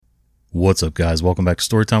What's up, guys? Welcome back to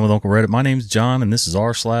Storytime with Uncle Reddit. My name's John, and this is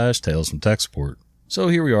r/Tales from Tech Support. So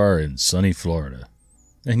here we are in sunny Florida,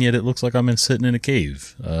 and yet it looks like I'm sitting in a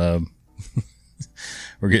cave. We're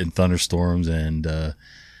getting thunderstorms, and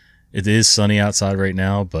it is sunny outside right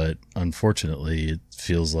now, but unfortunately, it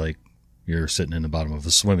feels like you're sitting in the bottom of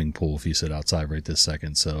a swimming pool if you sit outside right this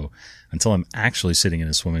second. So until I'm actually sitting in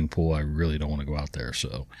a swimming pool, I really don't want to go out there.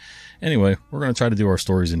 So anyway, we're going to try to do our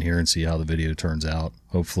stories in here and see how the video turns out.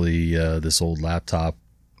 Hopefully this old laptop,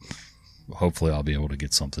 hopefully I'll be able to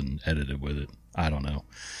get something edited with it. I don't know.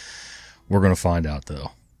 We're going to find out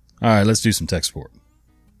though. All right, let's do some tech support.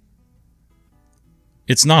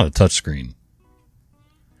 It's not a touchscreen.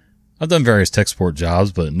 I've done various tech support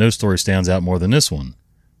jobs, but no story stands out more than this one.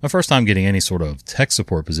 My first time getting any sort of tech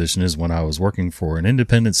support position is when I was working for an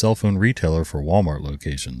independent cell phone retailer for Walmart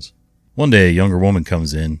locations. One day, a younger woman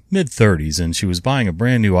comes in, mid-30s, and she was buying a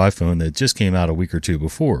brand new iPhone that just came out a week or two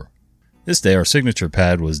before. This day, our signature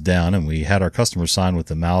pad was down, and we had our customer sign with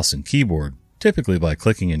the mouse and keyboard, typically by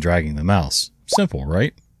clicking and dragging the mouse. Simple,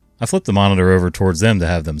 right? I flipped the monitor over towards them to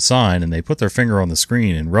have them sign, and they put their finger on the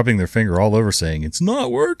screen and rubbing their finger all over saying, "It's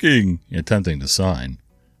not working," attempting to sign.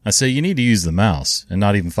 I say, "You need to use the mouse," and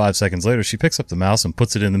not even 5 seconds later, she picks up the mouse and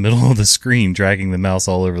puts it in the middle of the screen, dragging the mouse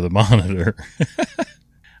all over the monitor.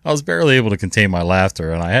 I was barely able to contain my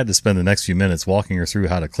laughter, and I had to spend the next few minutes walking her through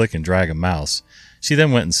how to click and drag a mouse. She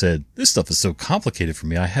then went and said, "This stuff is so complicated for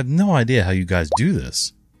me, I have no idea how you guys do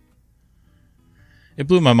this." It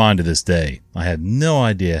blew my mind to this day. I had no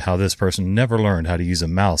idea how this person never learned how to use a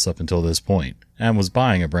mouse up until this point, and was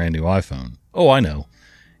buying a brand new iPhone. Oh, I know.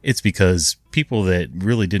 It's because people that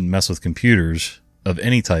really didn't mess with computers of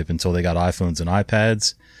any type until they got iPhones and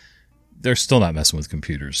iPads, they're still not messing with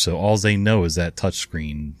computers. So all they know is that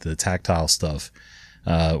touchscreen, the tactile stuff.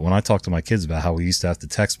 When I talk to my kids about how we used to have to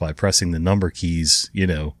text by pressing the number keys,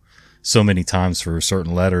 so many times for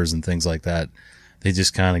certain letters and things like that, they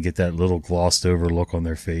just kind of get that little glossed over look on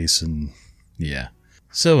their face, and yeah.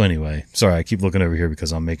 So anyway, sorry, I keep looking over here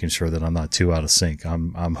because I'm making sure that I'm not too out of sync.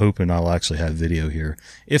 I'm hoping I'll actually have video here.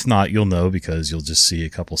 If not, you'll know because you'll just see a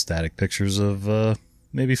couple static pictures of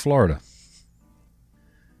maybe Florida.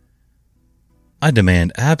 I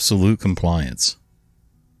demand absolute compliance.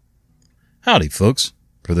 Howdy, folks.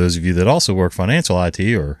 For those of you that also work financial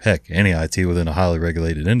IT, or heck, any IT within a highly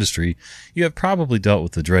regulated industry, you have probably dealt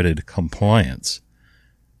with the dreaded compliance.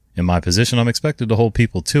 In my position, I'm expected to hold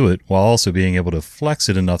people to it while also being able to flex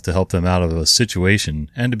it enough to help them out of a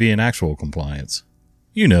situation and to be in actual compliance.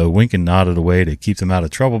 Wink and nod it away to keep them out of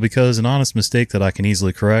trouble because an honest mistake that I can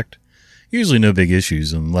easily correct. Usually no big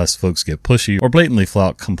issues unless folks get pushy or blatantly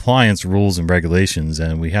flout compliance rules and regulations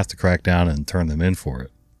and we have to crack down and turn them in for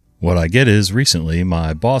it. What I get is, recently,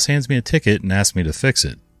 my boss hands me a ticket and asks me to fix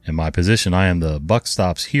it. In my position, I am the buck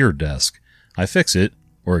stops here desk. I fix it,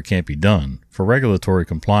 or it can't be done, for regulatory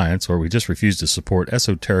compliance, or we just refuse to support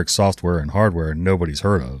esoteric software and hardware nobody's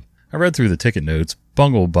heard of. I read through the ticket notes,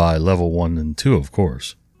 bungled by level 1 and 2, of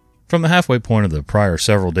course. From the halfway point of the prior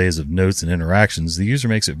several days of notes and interactions, the user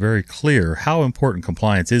makes it very clear how important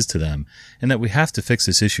compliance is to them, and that we have to fix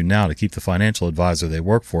this issue now to keep the financial advisor they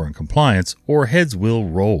work for in compliance, or heads will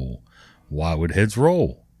roll. Why would heads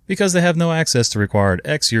roll? Because they have no access to required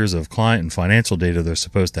X years of client and financial data they're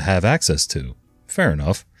supposed to have access to. Fair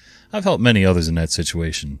enough. I've helped many others in that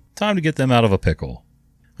situation. Time to get them out of a pickle.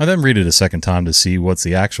 I then read it a second time to see what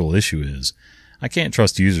the actual issue is. I can't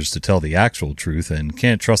trust users to tell the actual truth and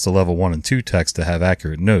can't trust the level 1 and 2 techs to have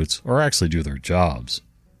accurate notes or actually do their jobs.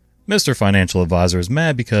 Mr. Financial Advisor is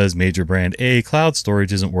mad because Major Brand A cloud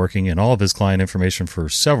storage isn't working and all of his client information for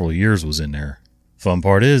several years was in there. Fun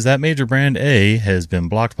part is that Major Brand A has been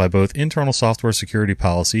blocked by both internal software security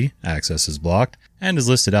policy, access is blocked, and is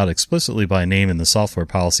listed out explicitly by name in the software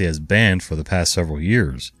policy as banned for the past several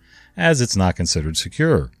years, as it's not considered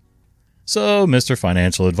secure. So, Mr.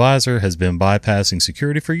 Financial Advisor has been bypassing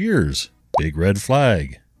security for years. Big red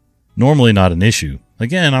flag. Normally not an issue.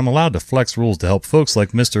 Again, I'm allowed to flex rules to help folks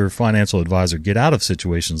like Mr. Financial Advisor get out of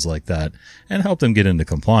situations like that and help them get into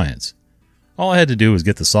compliance. All I had to do was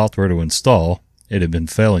get the software to install. It had been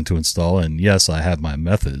failing to install, and yes, I have my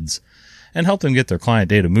methods, and help them get their client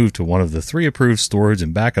data moved to one of the 3 approved storage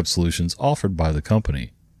and backup solutions offered by the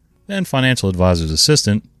company. Then Financial Advisor's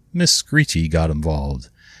assistant, Miss Screechy, got involved.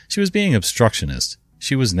 She was being obstructionist.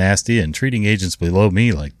 She was nasty and treating agents below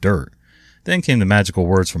me like dirt. Then came the magical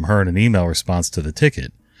words from her in an email response to the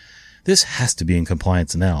ticket. "This has to be in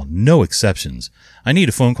compliance now. No exceptions. I need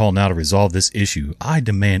a phone call now to resolve this issue. I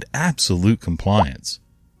demand absolute compliance."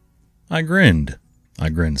 I grinned. I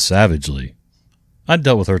grinned savagely. I'd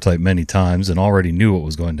dealt with her type many times and already knew what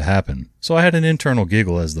was going to happen, so I had an internal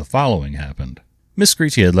giggle as the following happened. Miss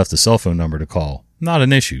Screechy had left a cell phone number to call. Not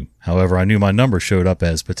an issue. However, I knew my number showed up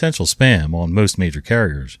as potential spam on most major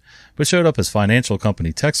carriers, but showed up as financial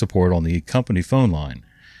company tech support on the company phone line.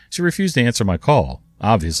 She refused to answer my call,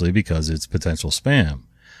 obviously because it's potential spam.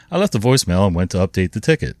 I left a voicemail and went to update the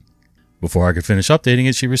ticket. Before I could finish updating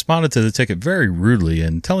it, she responded to the ticket very rudely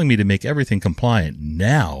and telling me to make everything compliant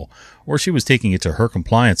now, or she was taking it to her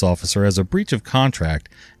compliance officer as a breach of contract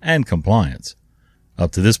and compliance.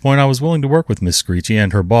 Up to this point, I was willing to work with Miss Screechy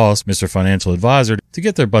and her boss, Mr. Financial Advisor, to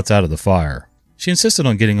get their butts out of the fire. She insisted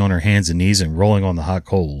on getting on her hands and knees and rolling on the hot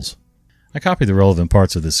coals. I copied the relevant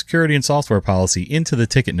parts of the security and software policy into the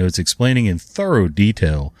ticket notes, explaining in thorough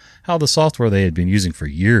detail how the software they had been using for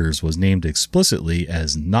years was named explicitly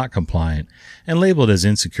as not compliant and labeled as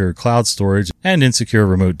insecure cloud storage and insecure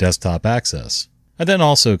remote desktop access. I then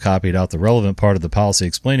also copied out the relevant part of the policy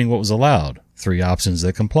explaining what was allowed, 3 options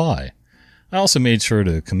that comply. I also made sure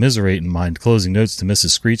to commiserate in my closing notes to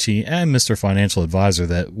Mrs. Screechy and Mr. Financial Advisor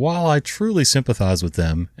that while I truly sympathize with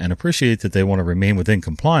them and appreciate that they want to remain within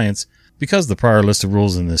compliance, because of the prior list of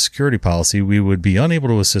rules in the security policy, we would be unable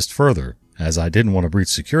to assist further, as I didn't want to breach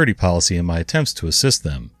security policy in my attempts to assist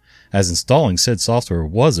them, as installing said software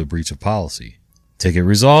was a breach of policy. Ticket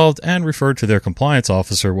resolved and referred to their compliance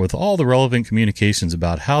officer with all the relevant communications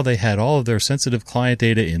about how they had all of their sensitive client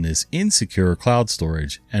data in this insecure cloud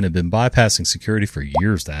storage and had been bypassing security for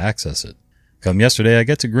years to access it. Come yesterday, I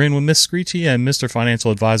get to grin when Miss Screechy and Mr.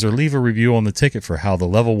 Financial Advisor leave a review on the ticket for how the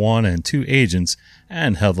level 1 and 2 agents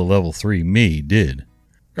and how the level 3 me did.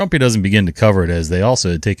 Grumpy doesn't begin to cover it as they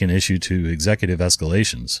also had taken issue to executive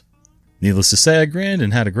escalations. Needless to say, I grinned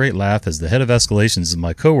and had a great laugh as the head of escalations is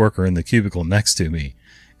my coworker in the cubicle next to me.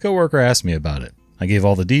 Coworker asked me about it. I gave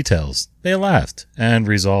all the details. They laughed and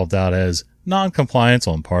resolved out as non-compliance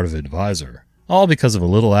on part of advisor. All because of a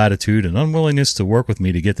little attitude and unwillingness to work with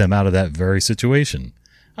me to get them out of that very situation.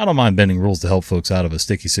 I don't mind bending rules to help folks out of a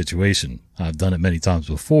sticky situation. I've done it many times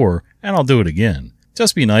before, and I'll do it again.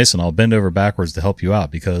 Just be nice and I'll bend over backwards to help you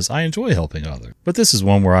out because I enjoy helping others. But this is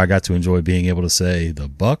one where I got to enjoy being able to say, the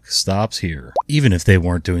buck stops here. Even if they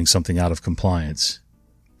weren't doing something out of compliance.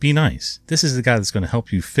 Be nice. This is the guy that's going to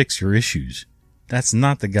help you fix your issues. That's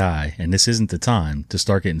not the guy, and this isn't the time to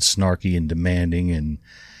start getting snarky and demanding and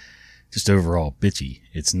just overall bitchy.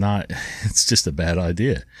 It's just a bad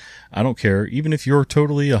idea. I don't care, even if you're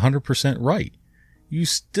totally 100% right. You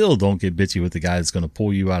still don't get bitchy with the guy that's going to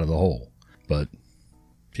pull you out of the hole. But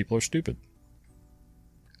people are stupid.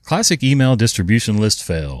 Classic email distribution list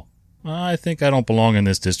fail. I think I don't belong in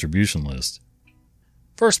this distribution list.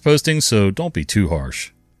 First posting, so don't be too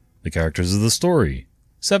harsh. The characters of the story.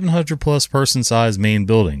 700 plus person size main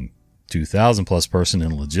building. 2,000 plus person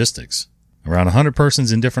in logistics. Around 100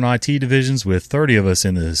 persons in different IT divisions with 30 of us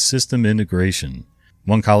in the system integration.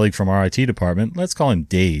 One colleague from our IT department, let's call him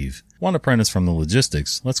Dave. One apprentice from the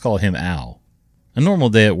logistics, let's call him Al. A normal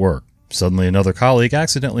day at work. Suddenly another colleague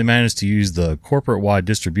accidentally managed to use the corporate-wide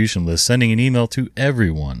distribution list, sending an email to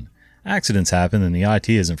everyone. Accidents happen and the IT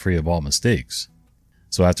isn't free of all mistakes.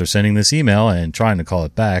 So after sending this email and trying to call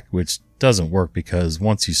it back, which doesn't work because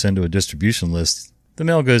once you send to a distribution list, the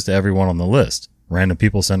mail goes to everyone on the list. Random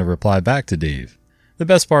people send a reply back to Dave. The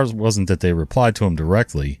best part wasn't that they replied to him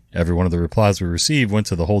directly. Every one of the replies we received went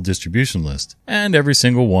to the whole distribution list, and every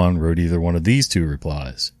single one wrote either one of these 2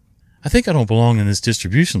 replies. I think I don't belong in this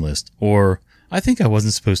distribution list, or I think I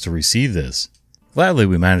wasn't supposed to receive this. Gladly,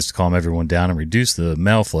 we managed to calm everyone down and reduce the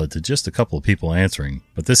mail flood to just a couple of people answering,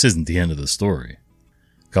 but this isn't the end of the story.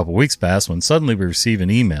 A couple weeks pass when suddenly we receive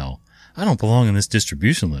an email. I don't belong in this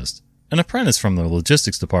distribution list. An apprentice from the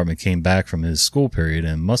logistics department came back from his school period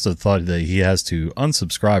and must have thought that he has to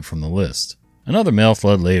unsubscribe from the list. Another mail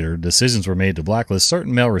flood later, decisions were made to blacklist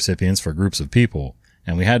certain mail recipients for groups of people,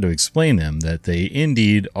 and we had to explain them that they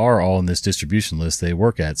indeed are all in this distribution list they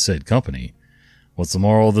work at said company. What's the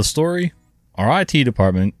moral of the story? Our IT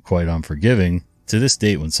department, quite unforgiving. To this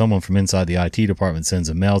date, when someone from inside the IT department sends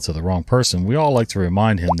a mail to the wrong person, we all like to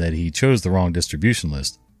remind him that he chose the wrong distribution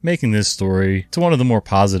list, making this story to one of the more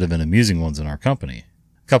positive and amusing ones in our company.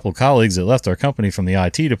 A couple of colleagues that left our company from the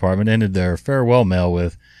IT department ended their farewell mail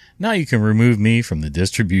with, "Now you can remove me from the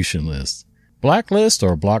distribution list." Blacklist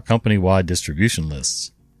or block company-wide distribution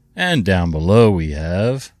lists. And down below we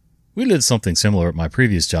did something similar at my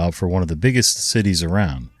previous job for one of the biggest cities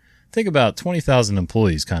around. Think about 20,000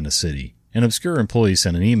 employees kind of city. An obscure employee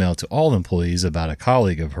sent an email to all employees about a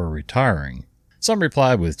colleague of her retiring. Some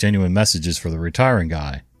replied with genuine messages for the retiring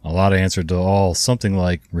guy. A lot answered to all something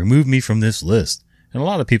like, "Remove me from this list," and a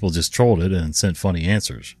lot of people just trolled it and sent funny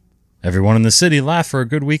answers. Everyone in the city laughed for a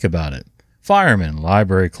good week about it. Firemen,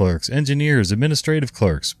 library clerks, engineers, administrative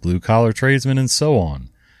clerks, blue-collar tradesmen, and so on.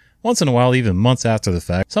 Once in a while, even months after the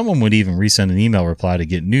fact, someone would even resend an email reply to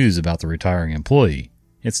get news about the retiring employee.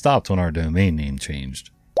 It stopped when our domain name changed.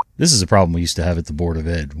 This is a problem we used to have at the Board of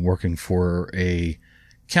Ed, working for a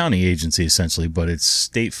county agency essentially, but it's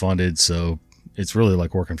state funded, so it's really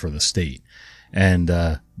like working for the state.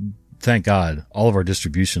 And thank God, all of our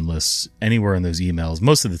distribution lists, anywhere in those emails,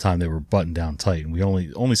 most of the time they were buttoned down tight, and we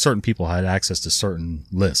only certain people had access to certain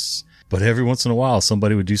lists. But every once in a while,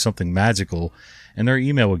 somebody would do something magical, and their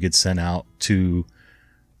email would get sent out to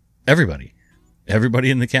everybody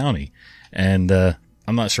in the county. And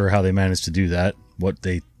I'm not sure how they managed to do that, what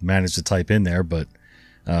they managed to type in there, but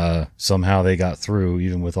somehow they got through,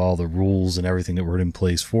 even with all the rules and everything that were in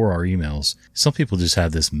place for our emails. Some people just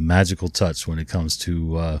have this magical touch when it comes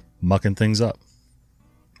to mucking things up.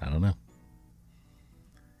 I don't know.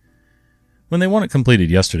 When they want it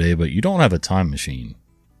completed yesterday, but you don't have a time machine.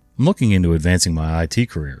 I'm looking into advancing my IT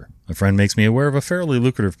career. A friend makes me aware of a fairly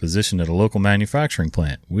lucrative position at a local manufacturing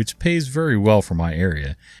plant, which pays very well for my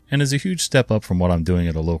area and is a huge step up from what I'm doing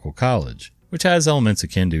at a local college, which has elements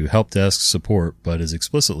akin to help desk support but is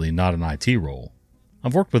explicitly not an IT role.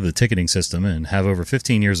 I've worked with the ticketing system and have over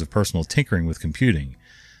 15 years of personal tinkering with computing,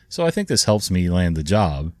 so I think this helps me land the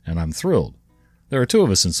job, and I'm thrilled. There are 2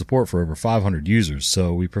 of us in support for over 500 users,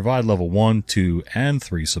 so we provide level 1, 2, and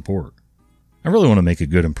 3 support. I really want to make a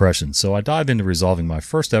good impression, so I dive into resolving my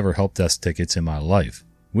first ever help desk tickets in my life,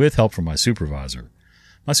 with help from my supervisor.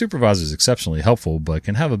 My supervisor is exceptionally helpful, but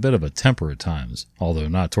can have a bit of a temper at times, although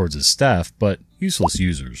not towards his staff, but useless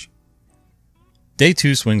users. Day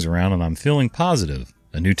 2 swings around and I'm feeling positive.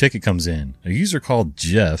 A new ticket comes in. A user called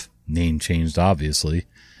Jeff, name changed obviously.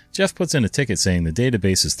 Jeff puts in a ticket saying the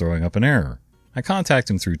database is throwing up an error. I contact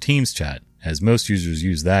him through Teams chat, as most users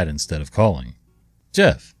use that instead of calling.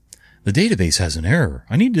 Jeff, the database has an error.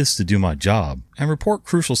 I need this to do my job and report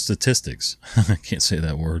crucial statistics. I can't say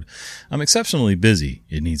that word. I'm exceptionally busy.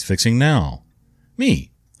 It needs fixing now.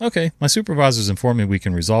 Me. Okay, my supervisors informed me we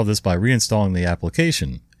can resolve this by reinstalling the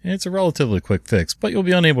application. It's a relatively quick fix, but you'll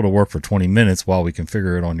be unable to work for 20 minutes while we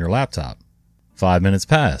configure it on your laptop. 5 minutes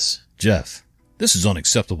pass. Jeff, this is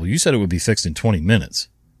unacceptable. You said it would be fixed in 20 minutes.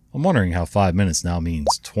 I'm wondering how 5 minutes now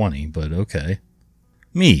means 20, but okay.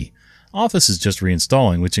 Me. Office is just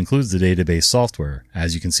reinstalling, which includes the database software.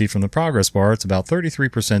 As you can see from the progress bar, it's about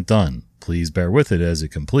 33% done. Please bear with it as it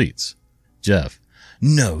completes. Jeff,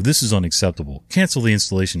 no, this is unacceptable. Cancel the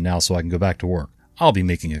installation now so I can go back to work. I'll be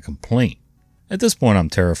making a complaint. At this point, I'm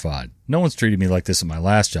terrified. No one's treated me like this at my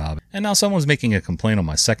last job, and now someone's making a complaint on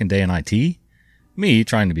my second day in IT? Me,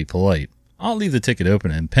 trying to be polite. I'll leave the ticket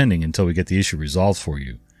open and pending until we get the issue resolved for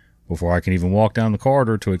you. Before I can even walk down the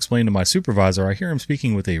corridor to explain to my supervisor, I hear him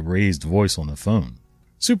speaking with a raised voice on the phone.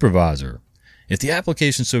 Supervisor, if the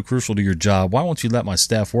application's so crucial to your job, why won't you let my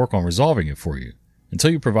staff work on resolving it for you? Until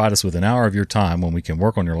you provide us with an hour of your time when we can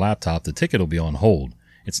work on your laptop, the ticket will be on hold.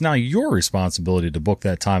 It's now your responsibility to book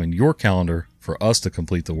that time in your calendar for us to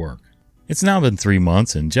complete the work. It's now been 3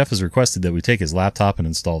 months, and Jeff has requested that we take his laptop and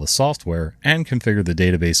install the software and configure the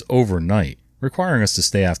database overnight, requiring us to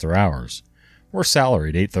stay after hours. We're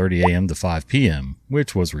salaried 8:30 a.m. to 5 p.m.,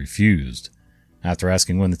 which was refused. After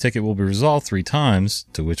asking when the ticket will be resolved 3 times,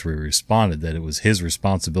 to which we responded that it was his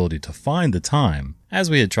responsibility to find the time, as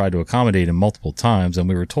we had tried to accommodate him multiple times and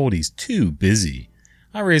we were told he's too busy,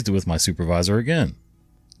 I raised it with my supervisor again.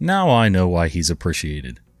 Now I know why he's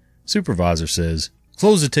appreciated. Supervisor says,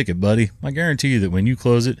 close the ticket, buddy. I guarantee you that when you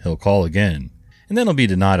close it, he'll call again. And then he'll be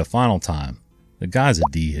denied a final time. The guy's a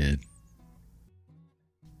D-head.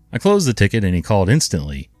 I closed the ticket and he called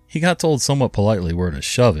instantly. He got told somewhat politely where to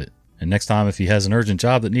shove it, and next time if he has an urgent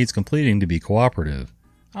job that needs completing, to be cooperative.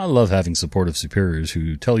 I love having supportive superiors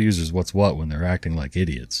who tell users what's what when they're acting like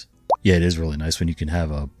idiots. Yeah, it is really nice when you can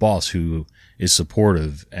have a boss who is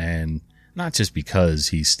supportive, and not just because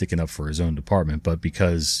he's sticking up for his own department, but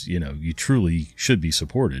because, you truly should be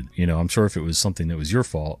supported. I'm sure if it was something that was your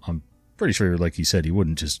fault, I'm pretty sure, like you said, he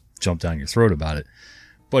wouldn't just jump down your throat about it.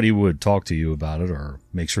 But he would talk to you about it or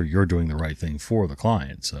make sure you're doing the right thing for the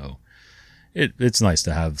client. So it's nice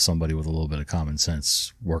to have somebody with a little bit of common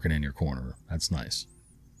sense working in your corner. That's nice.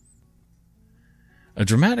 A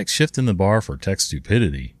dramatic shift in the bar for tech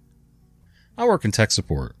stupidity. I work in tech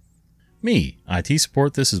support. Me, IT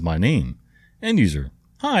support, this is my name. End user.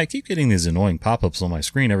 Hi, I keep getting these annoying pop-ups on my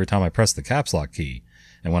screen every time I press the caps lock key.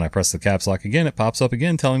 And when I press the caps lock again, it pops up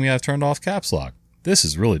again telling me I've turned off caps lock. This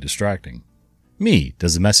is really distracting. Me,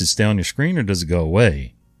 does the message stay on your screen or does it go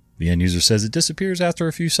away? The end user says it disappears after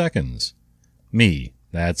a few seconds. Me,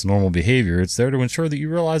 That's normal behavior. It's there to ensure that you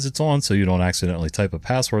realize it's on so you don't accidentally type a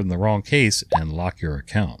password in the wrong case and lock your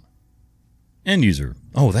account. End user.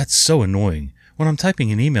 Oh, that's so annoying. When I'm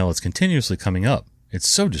typing an email, it's continuously coming up. It's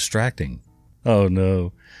so distracting. Oh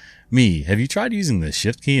no. Me, have you tried using the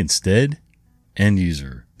shift key instead? End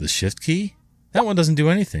user. The shift key? That one doesn't do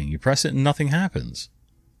anything. You press it and nothing happens.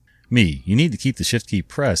 Me, you need to keep the shift key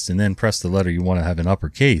pressed and then press the letter you want to have in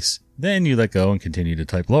uppercase. Then you let go and continue to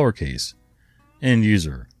type lowercase. End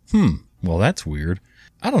user. Well that's weird.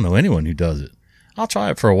 I don't know anyone who does it. I'll try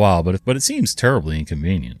it for a while, but it seems terribly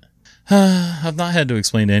inconvenient. I've not had to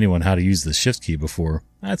explain to anyone how to use the shift key before.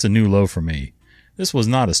 That's a new low for me. This was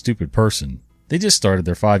not a stupid person. They just started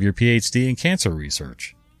their 5-year PhD in cancer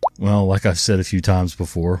research. Well, like I've said a few times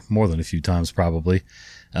before, more than a few times probably,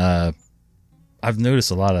 I've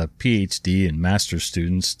noticed a lot of PhD and master's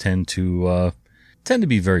students tend to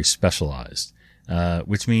be very specialized,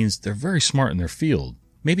 which means they're very smart in their field,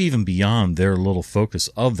 maybe even beyond their little focus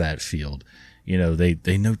of that field. You know,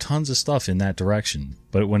 they know tons of stuff in that direction,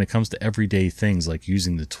 but when it comes to everyday things like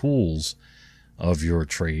using the tools of your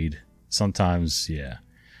trade, sometimes, yeah.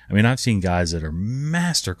 I mean, I've seen guys that are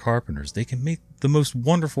master carpenters. They can make the most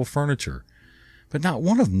wonderful furniture, but not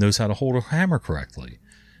one of them knows how to hold a hammer correctly.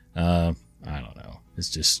 I don't know. It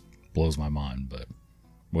just blows my mind, but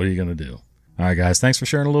what are you going to do? All right, guys, thanks for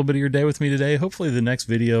sharing a little bit of your day with me today. Hopefully the next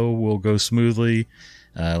video will go smoothly.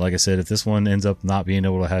 Like I said, if this one ends up not being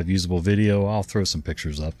able to have usable video, I'll throw some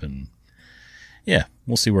pictures up and yeah,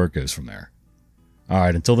 we'll see where it goes from there. All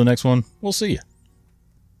right, until the next one, we'll see you.